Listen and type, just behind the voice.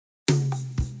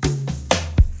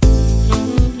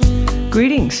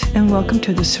Greetings and welcome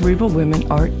to the Cerebral Women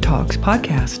Art Talks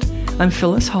podcast. I'm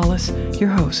Phyllis Hollis, your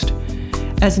host.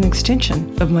 As an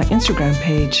extension of my Instagram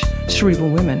page, Cerebral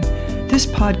Women, this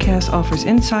podcast offers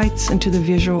insights into the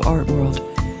visual art world.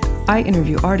 I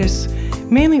interview artists,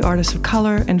 mainly artists of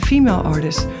color and female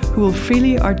artists who will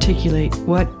freely articulate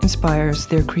what inspires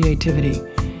their creativity.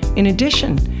 In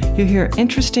addition, you'll hear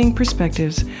interesting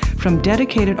perspectives from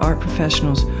dedicated art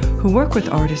professionals who work with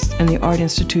artists and the art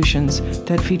institutions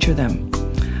that feature them.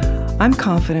 I'm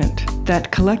confident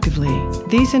that collectively,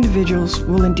 these individuals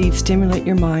will indeed stimulate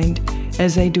your mind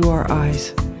as they do our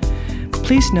eyes.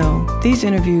 Please know these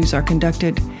interviews are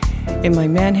conducted in my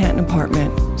Manhattan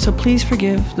apartment, so please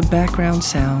forgive the background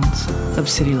sounds of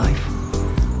city life.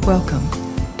 Welcome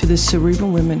to the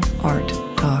Cerebral Women Art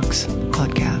Talks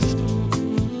podcast.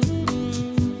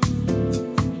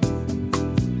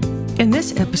 In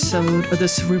this episode of the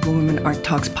Cerebral Women Art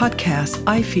Talks podcast,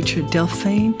 I feature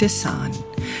Delphine Dessan.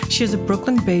 She is a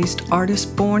Brooklyn-based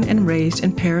artist born and raised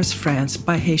in Paris, France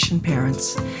by Haitian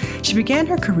parents. She began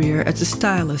her career as a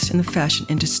stylist in the fashion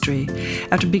industry.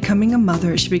 After becoming a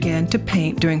mother, she began to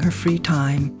paint during her free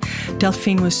time.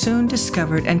 Delphine was soon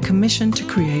discovered and commissioned to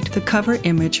create the cover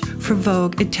image for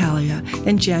Vogue Italia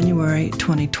in January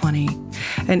 2020.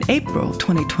 In April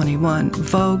 2021,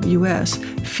 Vogue US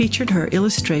featured her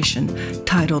illustration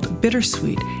titled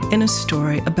Bittersweet in a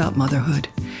story about motherhood.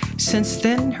 Since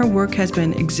then, her work has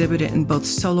been exhibited in both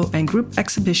solo and group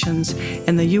exhibitions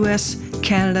in the US,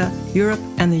 Canada, Europe,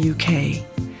 and the UK.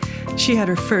 She had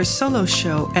her first solo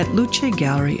show at Luce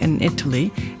Gallery in Italy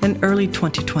in early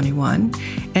 2021,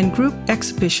 and group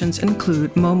exhibitions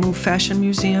include Momu Fashion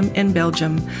Museum in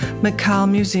Belgium,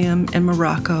 Makal Museum in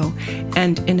Morocco,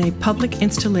 and in a public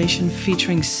installation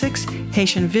featuring 6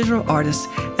 Haitian visual artists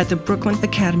at the Brooklyn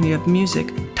Academy of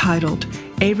Music titled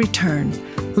A Return,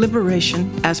 Liberation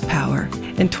as Power.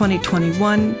 In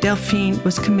 2021, Delphine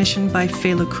was commissioned by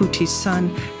Fela Kuti's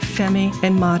son, Femi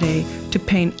and Made, to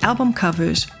paint album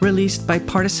covers released by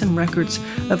Partisan Records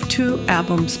of 2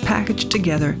 albums packaged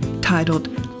together titled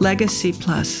Legacy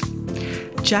Plus.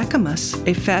 Jacquemus,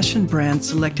 a fashion brand,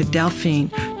 selected Delphine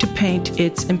to paint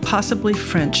its Impossibly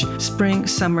French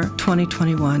Spring-Summer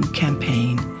 2021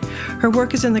 campaign. Her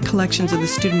work is in the collections of the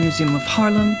Student Museum of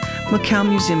Harlem, Makal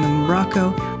Museum in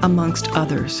Morocco, amongst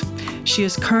others. She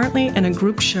is currently in a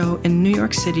group show in New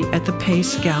York City at the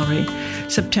Pace Gallery,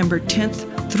 September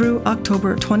 10th through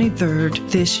October 23rd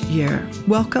this year.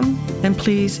 Welcome, and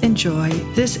please enjoy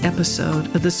this episode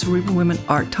of the Cerebral Women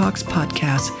Art Talks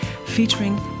podcast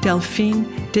featuring Delphine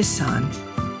Dessan.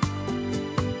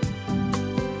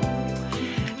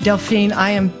 Delphine,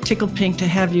 I am tickled pink to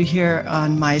have you here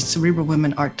on my Cerebral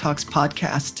Women Art Talks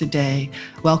podcast today.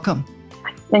 Welcome.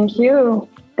 Thank you.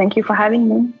 Thank you for having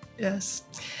me. Yes.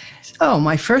 So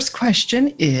my first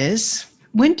question is,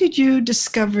 when did you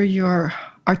discover your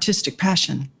artistic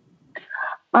passion?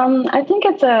 I think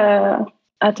at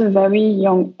a very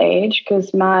young age,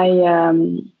 because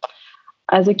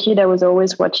as a kid, I was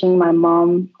always watching my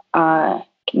mom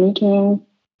making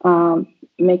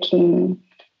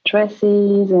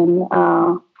dresses,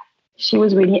 and she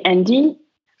was really handy.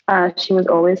 She was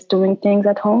always doing things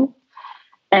at home.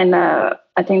 And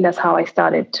I think that's how I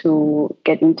started to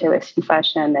get interested in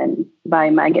fashion and buy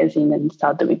magazines and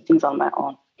start doing things on my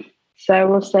own. So I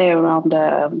will say around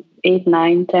 8,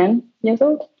 9, 10 years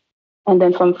old. And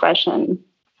then from fashion,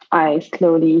 I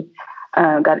slowly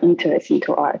got interested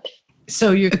into art.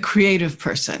 So you're a creative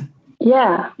person.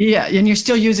 Yeah. Yeah, and you're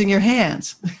still using your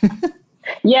hands.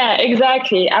 Yeah,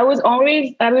 exactly. I was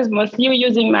mostly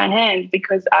using my hands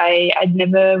because I'd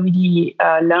never really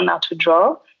learned how to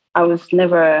draw. I was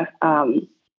never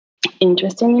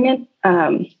interested in it.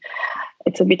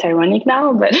 It's a bit ironic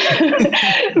now, but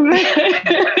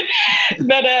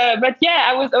but yeah,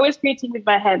 I was always creating with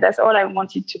my head. That's all I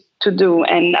wanted to do,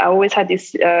 and I always had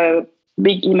this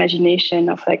big imagination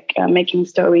of making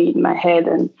story in my head,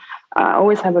 and I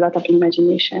always have a lot of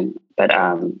imagination. But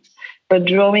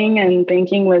drawing and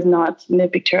painting was not in the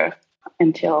picture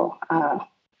until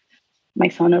my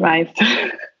son arrived,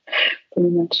 pretty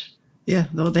much. Yeah,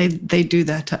 well, they do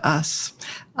that to us.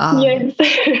 Yes.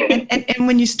 and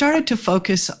when you started to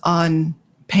focus on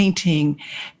painting,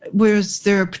 was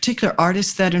there a particular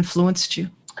artist that influenced you?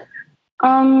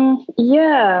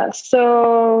 Yeah.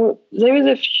 So there is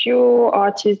a few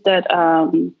artists that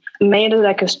made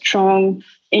a strong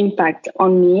impact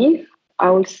on me.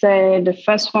 I would say the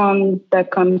first one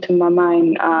that come to my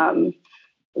mind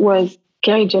was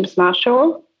Kerry James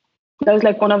Marshall. That was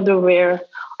one of the rare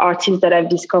artists that I've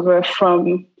discovered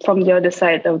from the other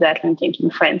side of the Atlantic in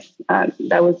France.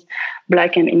 That was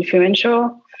Black and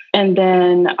influential. And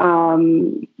then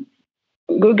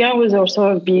Gauguin was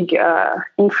also a big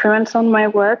influence on my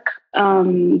work.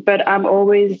 But I'm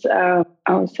always, I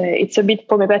would say, it's a bit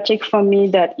problematic for me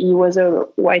that he was a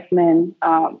white man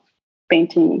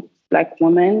painting Black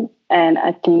women. And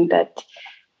I think that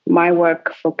my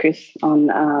work focus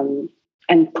on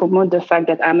and promote the fact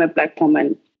that I'm a Black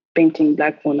woman painting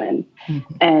Black women.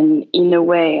 Mm-hmm. And in a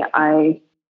way, I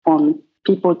want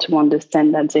people to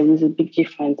understand that there is a big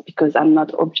difference because I'm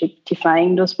not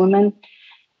objectifying those women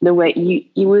the way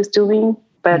he was doing,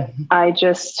 but mm-hmm. I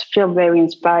just feel very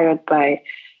inspired by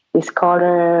this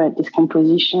color, this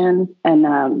composition, and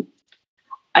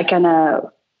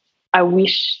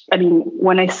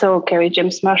when I saw Kerry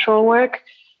James Marshall work,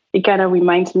 it kind of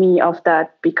reminds me of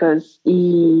that because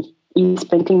he's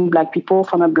painting Black people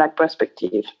from a Black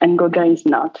perspective, and Gauguin is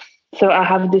not. So I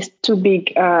have these two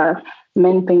big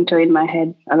men painter in my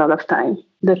head a lot of time.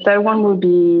 The third one will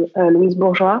be Louise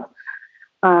Bourgeois.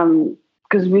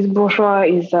 Because Louise Bourgeois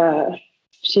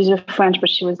she's a French, but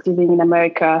she was living in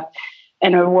America.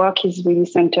 And her work is really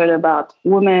centered about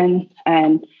women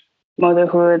and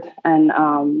motherhood and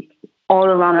all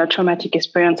around her traumatic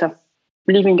experience of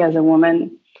living as a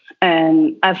woman.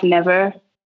 And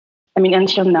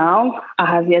until now, I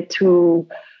have yet to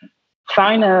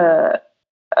find a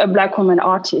Black woman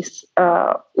artist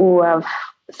who have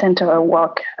centered her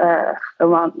work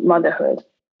around motherhood.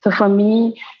 So for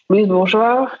me, Louise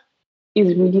Bourgeois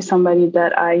is really somebody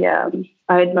that I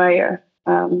admire.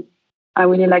 I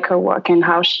really like her work and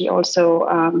how she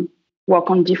also work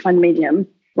on different medium,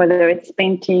 whether it's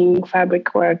painting,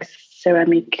 fabric works,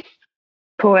 ceramic,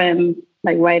 poem,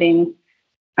 like writing.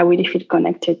 I really feel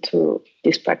connected to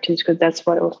this practice because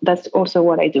that's also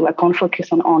what I do. I can't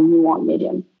focus on only one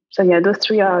medium. So yeah, those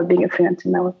three are a big influence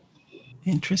in my work.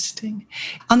 Interesting.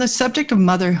 On the subject of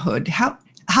motherhood, how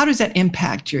does that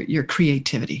impact your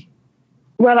creativity?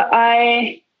 Well,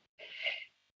 I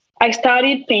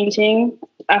started painting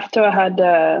after I had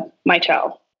my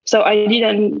child. So I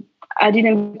didn't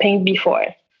paint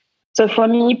before. So for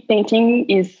me, painting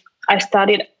I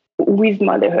started with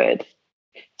motherhood.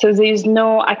 So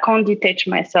I can't detach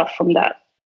myself from that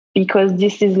because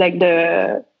this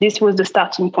was the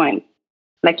starting point.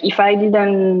 Like if I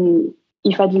didn't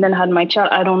have my child,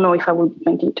 I don't know if I would be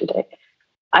painting today.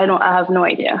 I have no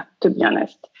idea, to be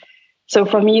honest. So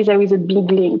for me, there is a big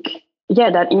link,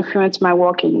 that influenced my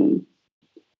work in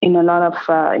a lot of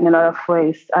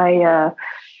ways. I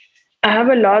have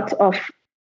a lot of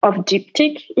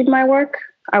diptych in my work.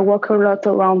 I work a lot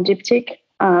around diptych,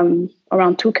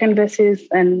 around two canvases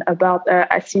and about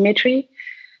asymmetry.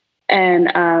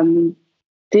 And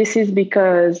this is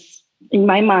because in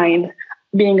my mind,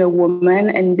 being a woman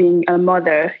and being a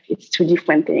mother, it's two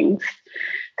different things.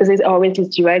 Because there's always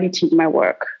this duality in my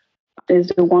work.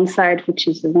 There's the one side, which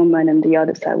is the woman, and the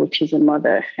other side, which is a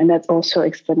mother. And that's also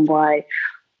explained why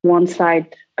one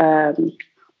side of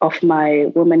my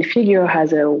woman figure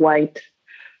has a white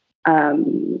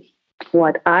eyes,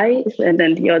 and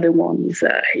then the other one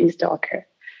is darker.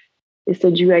 It's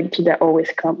the duality that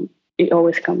always come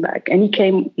back. And it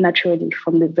came naturally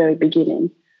from the very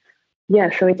beginning. Yeah,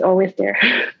 so it's always there.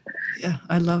 Yeah,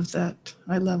 I love that.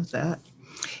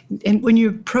 And when you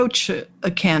approach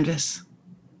a canvas,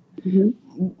 mm-hmm.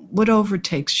 what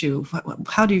overtakes you?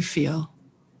 How do you feel?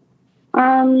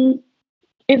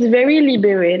 It's very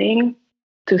liberating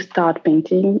to start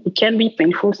painting. It can be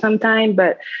painful sometimes,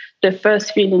 but the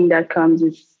first feeling that comes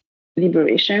is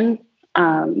liberation,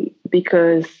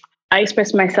 because I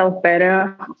express myself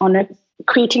better on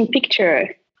creating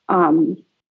picture.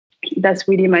 That's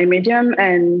really my medium.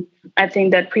 And I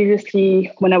think that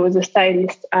previously when I was a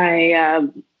stylist, I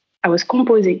was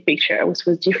composing picture, which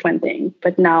was different thing.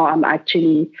 But now I'm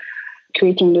actually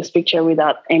creating this picture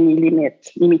without any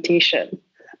limitation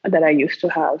that I used to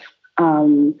have.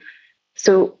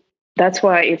 So that's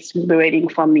why it's liberating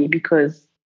for me, because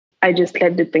I just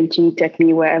let the painting take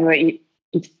me wherever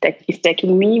it's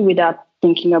taking me without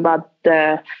thinking about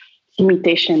the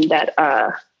limitation that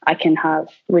I can have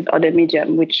with other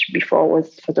medium, which before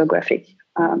was photographic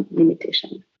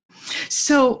limitation.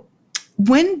 So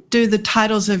when do the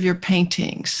titles of your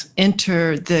paintings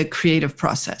enter the creative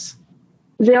process?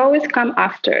 They always come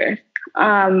after.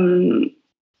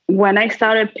 When I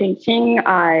started painting,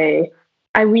 I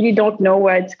really don't know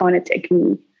where it's going to take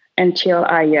me until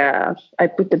I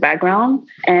put the background.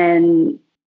 And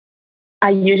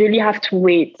I usually have to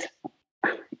wait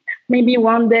maybe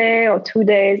 1 day or 2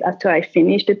 days after I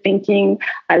finish the painting.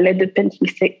 I let the painting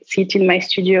sit in my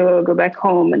studio, go back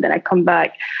home, and then I come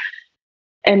back.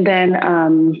 And then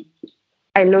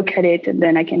I look at it, and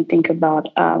then I can think about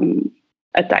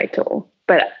a title.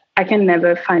 But I can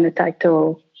never find a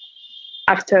title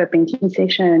after a painting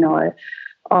session or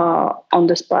on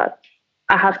the spot.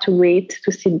 I have to wait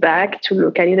to sit back to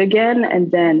look at it again,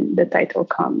 and then the title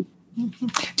comes.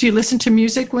 Do you listen to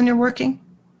music when you're working?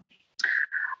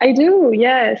 I do,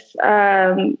 yes.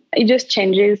 It just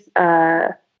changes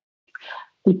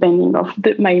depending on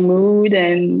my mood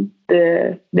and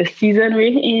the season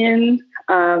we're in.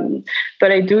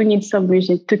 But I do need some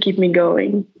music to keep me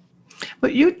going.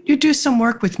 But you do some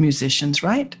work with musicians,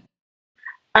 right?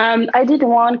 I did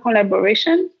one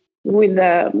collaboration with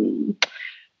the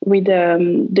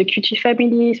Kuti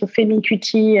family, so Femi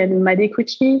Kuti and Made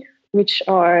Kuti, which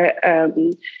are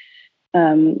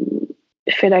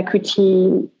Fela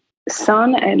Kuti's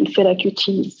son and Fela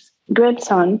Kuti's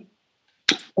grandson,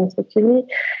 respectively.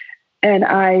 And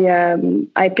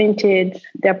I painted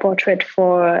their portrait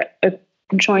for a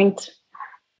joint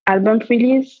album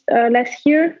release last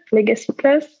year, Legacy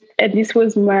Plus. And this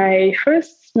was my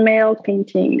first male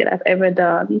painting that I've ever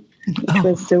done. It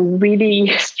was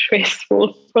really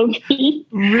stressful for me.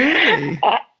 Really?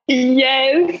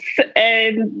 Yes.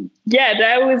 And yeah,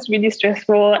 that was really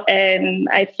stressful. And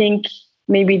I think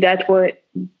maybe that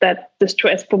the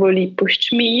stress probably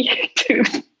pushed me to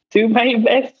do my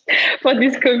best for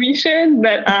this commission.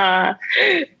 But I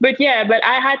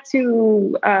had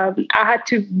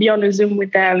to be on a Zoom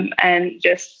with them and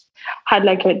just had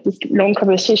like this long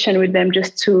conversation with them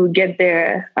just to get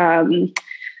their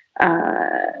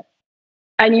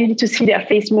I needed to see their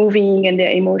face moving and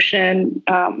their emotion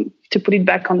to put it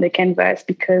back on the canvas,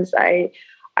 because I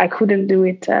couldn't do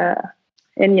it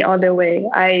any other way.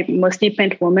 I mostly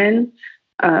paint women,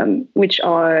 which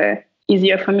are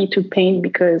easier for me to paint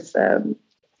because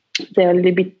they're a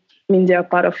little bit, they're a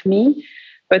part of me.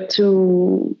 But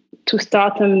to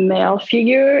start a male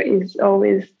figure is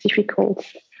always difficult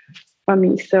for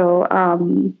me. So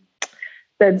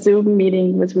that Zoom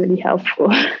meeting was really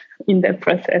helpful in that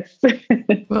process.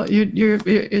 Well,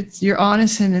 you're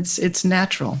honest and it's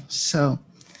natural. So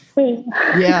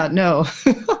yeah, no.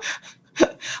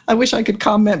 I wish I could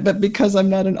comment, but because I'm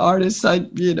not an artist,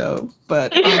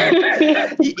 but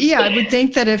yeah, I would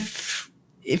think that if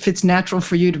it's natural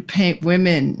for you to paint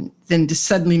women, then to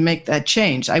suddenly make that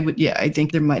change, I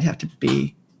think there might have to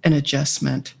be an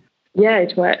adjustment. Yeah,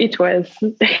 it was.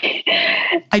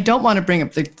 I don't want to bring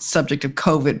up the subject of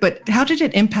COVID, but how did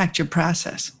it impact your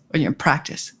process or your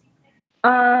practice?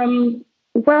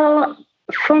 Well,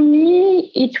 for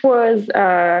me, it was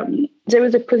there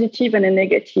was a positive and a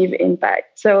negative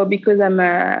impact. So because I'm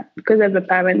a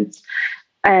parent,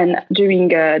 and during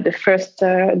the first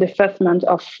month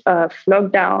of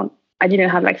lockdown, I didn't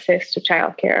have access to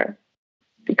childcare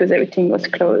because everything was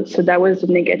closed. So that was a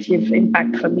negative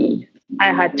impact for me.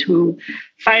 I had to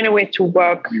find a way to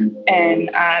work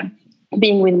and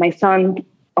being with my son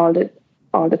all the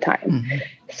time. Mm-hmm.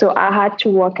 So I had to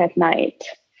work at night.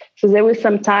 So there was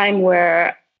some time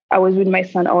where I was with my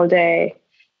son all day,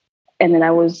 and then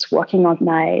I was working at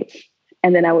night,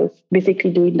 and then I was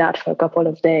basically doing that for a couple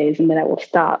of days, and then I would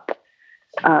stop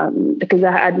because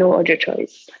I had no other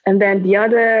choice. And then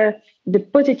the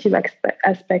positive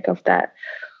aspect of that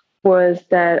was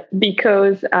that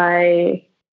because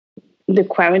the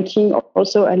quarantine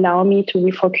also allowed me to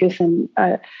refocus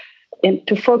and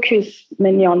to focus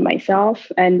mainly on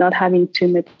myself and not having too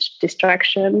much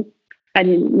distraction.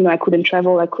 I couldn't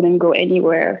travel, I couldn't go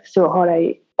anywhere. So all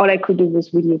I could do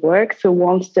was really work. So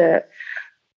once the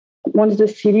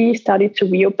city started to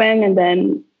reopen, and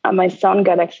then my son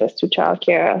got access to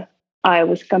childcare, I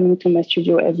was coming to my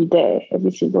studio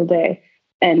every single day.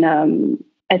 And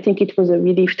I think it was a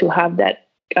relief to have that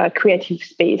creative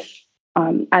space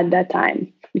at that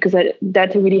time, because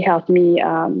that really helped me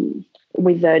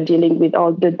with dealing with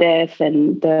all the death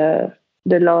and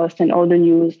the loss and all the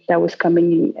news that was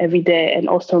coming in every day, and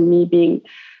also me being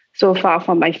so far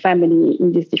from my family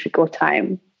in this difficult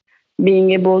time.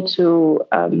 Being able to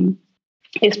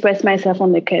express myself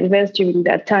on the canvas during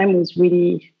that time was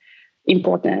really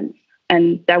important,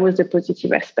 and that was a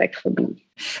positive aspect for me.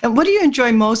 And what do you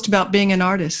enjoy most about being an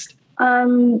artist?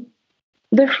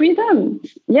 The freedom,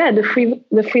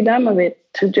 the freedom of it,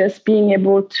 to just being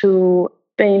able to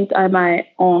paint at my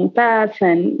own path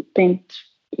and paint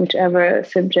whichever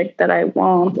subject that I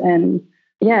want. And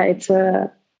yeah, it's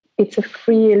a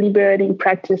free, liberating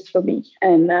practice for me.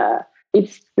 And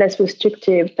it's less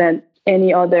restrictive than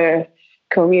any other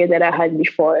career that I had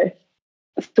before.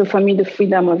 So for me, the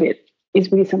freedom of it is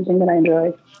really something that I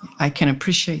enjoy. I can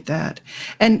appreciate that.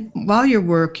 And while you're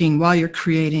working, while you're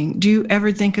creating, do you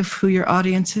ever think of who your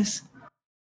audience is?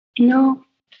 No,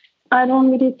 I don't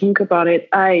really think about it.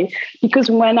 Because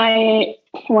when I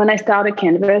start a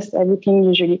canvas, everything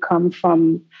usually comes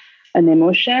from an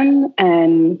emotion,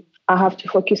 and I have to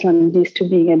focus on this to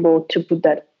being able to put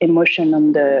that emotion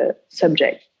on the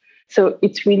subject. So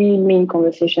it's really me in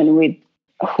conversation with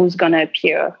who's gonna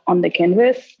appear on the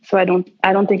canvas. So I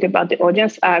don't think about the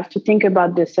audience. I have to think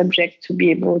about the subject to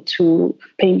be able to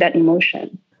paint that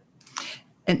emotion.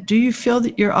 And do you feel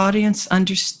that your audience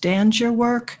understands your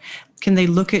work? Can they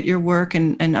look at your work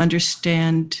and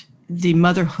understand the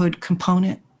motherhood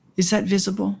component? Is that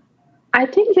visible? I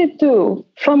think they do.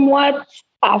 From what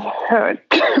I've heard,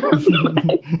 from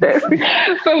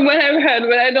what I've heard,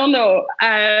 but I don't know.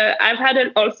 I've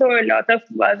had also a lot of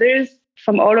mothers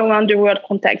from all around the world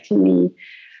contacting me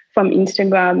from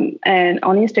Instagram and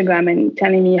on Instagram and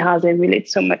telling me how they relate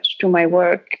so much to my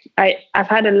work. I've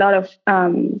had a lot of,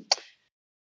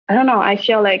 I don't know, I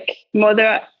feel like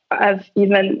mother have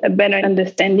even a better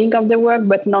understanding of the work,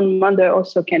 but non-mother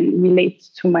also can relate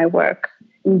to my work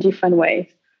in different ways.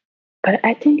 But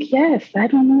I think, yes, I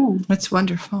don't know. That's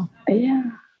wonderful. Yeah.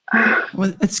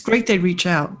 Well, it's great they reach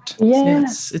out. Yeah.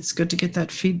 It's good to get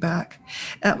that feedback.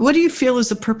 What do you feel is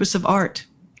the purpose of art?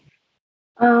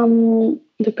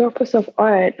 The purpose of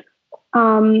art,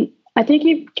 I think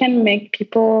it can make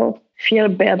people feel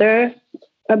better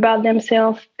about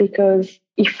themselves, because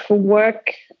if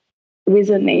work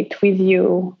resonates with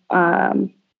you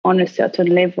on a certain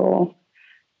level,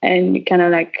 and you kind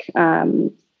of like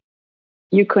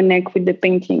you connect with the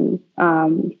painting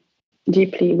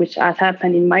deeply, which has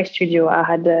happened in my studio. I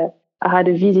had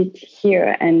a visit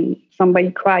here, and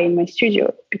somebody cried in my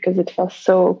studio because it felt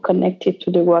so connected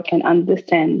to the work and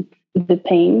understand the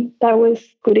pain that was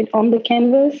put it on the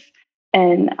canvas.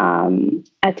 And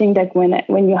I think that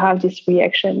when you have this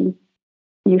reaction,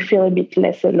 you feel a bit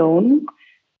less alone,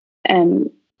 and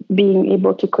being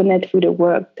able to connect with the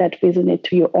work that resonates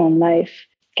to your own life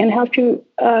can help you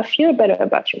feel better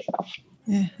about yourself.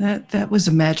 Yeah, that was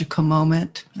a magical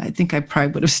moment. I think I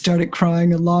probably would have started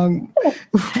crying along.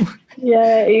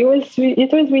 Yeah, it was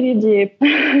really deep.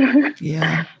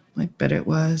 Yeah, I bet it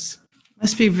was.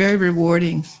 Must be very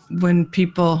rewarding when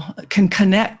people can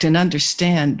connect and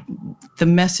understand the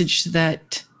message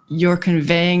that you're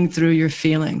conveying through your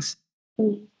feelings.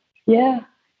 Yeah.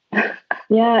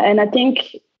 Yeah. And I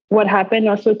think what happened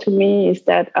also to me is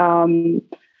that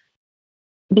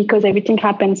because everything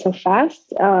happened so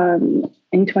fast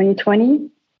in 2020,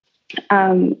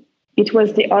 it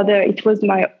was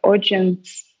my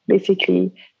audience,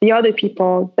 basically, the other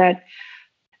people that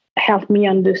helped me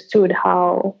understood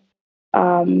how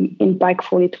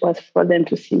impactful it was for them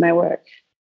to see my work.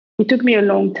 It took me a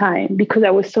long time because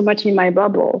I was so much in my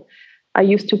bubble. I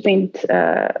used to paint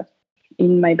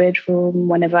in my bedroom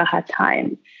whenever I had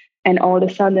time, and all of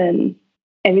a sudden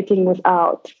everything was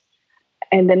out.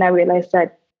 And then I realized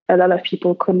that a lot of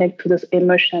people connect to those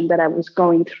emotions that I was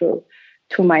going through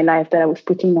to my life that I was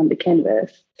putting on the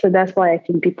canvas. So that's why I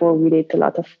think people relate a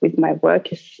lot with my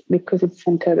work, is because it's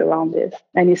centered around this.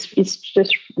 And it's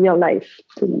just real life,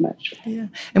 pretty much. Yeah.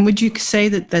 And would you say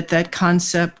that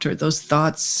concept or those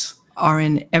thoughts are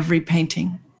in every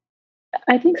painting?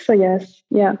 I think so, yes.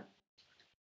 Yeah.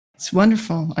 It's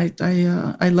wonderful.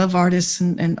 I love artists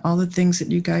and all the things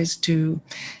that you guys do.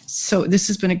 So this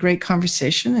has been a great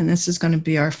conversation, and this is going to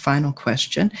be our final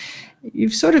question.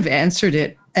 You've sort of answered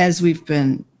it as we've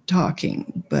been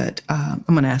talking, but I'm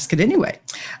going to ask it anyway.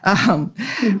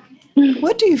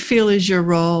 What do you feel is your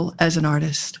role as an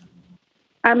artist?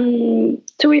 To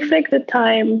reflect the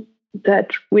time that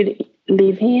we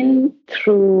live in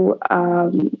through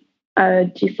a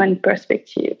different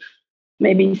perspective.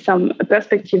 Maybe some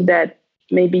perspective that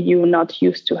maybe you're not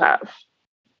used to have.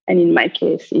 And in my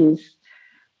case is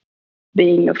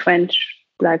being a French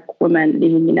Black woman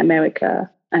living in America,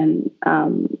 and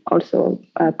also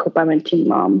a co-parenting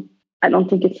mom. I don't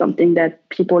think it's something that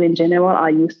people in general are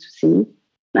used to see.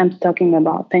 I'm talking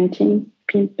about painting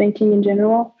in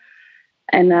general.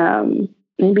 And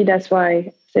maybe that's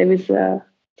why there is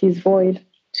this void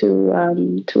to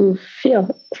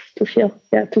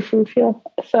fulfill.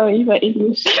 Sorry, my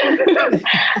English.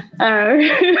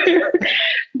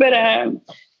 But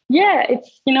yeah,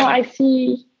 it's, I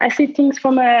see things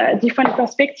from a different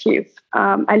perspective.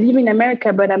 I live in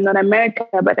America, but I'm not America.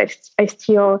 But I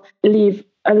still live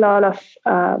a lot of.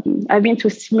 I've been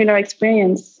through similar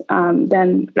experience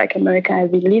than like America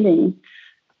I've been living,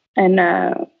 and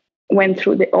went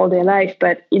through all their life,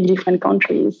 but in different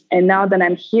countries. And now that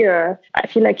I'm here, I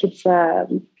feel like it's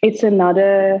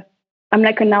another. I'm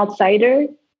like an outsider,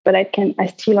 but I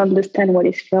still understand what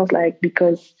it feels like,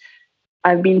 because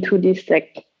I've been through this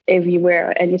like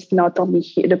everywhere, and it's not only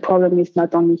here. The problem is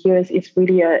not only here; it's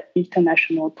really an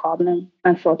international problem.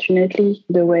 Unfortunately,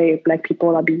 the way Black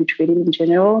people are being treated in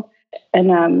general,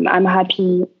 And I'm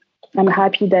happy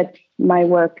that my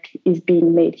work is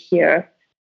being made here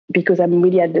because I'm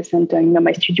really at the center.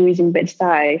 My studio is in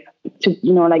Bed-Stuy.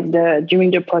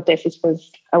 During the protests,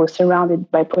 I was surrounded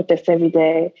by protests every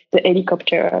day. The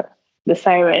helicopter, the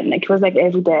siren, it was like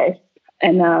every day.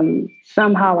 And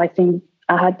somehow I think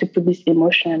I had to put this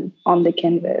emotion on the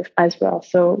canvas as well.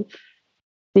 So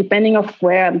depending of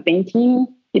where I'm painting,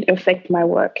 it affects my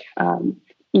work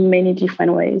in many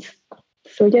different ways.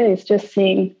 So yeah, it's just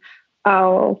seeing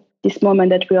how this moment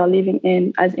that we are living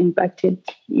in has impacted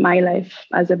my life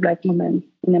as a Black woman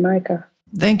in America.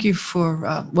 Thank you for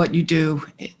what you do.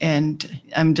 And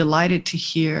I'm delighted to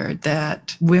hear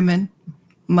that women,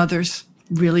 mothers,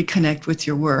 really connect with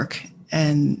your work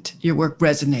and your work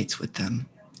resonates with them.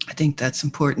 I think that's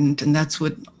important. And that's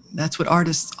what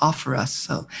artists offer us.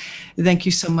 So thank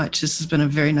you so much. This has been a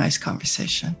very nice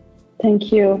conversation.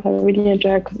 Thank you. I really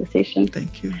enjoyed our conversation.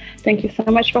 Thank you. Thank you so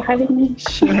much for having me.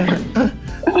 Sure.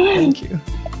 Thank you.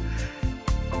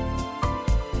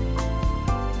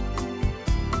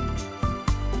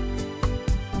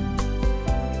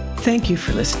 Thank you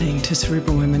for listening to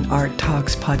Cerebral Women Art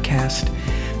Talks podcast.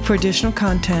 For additional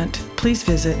content, please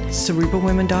visit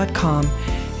cerebralwomen.com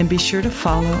and be sure to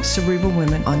follow Cerebral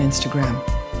Women on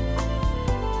Instagram.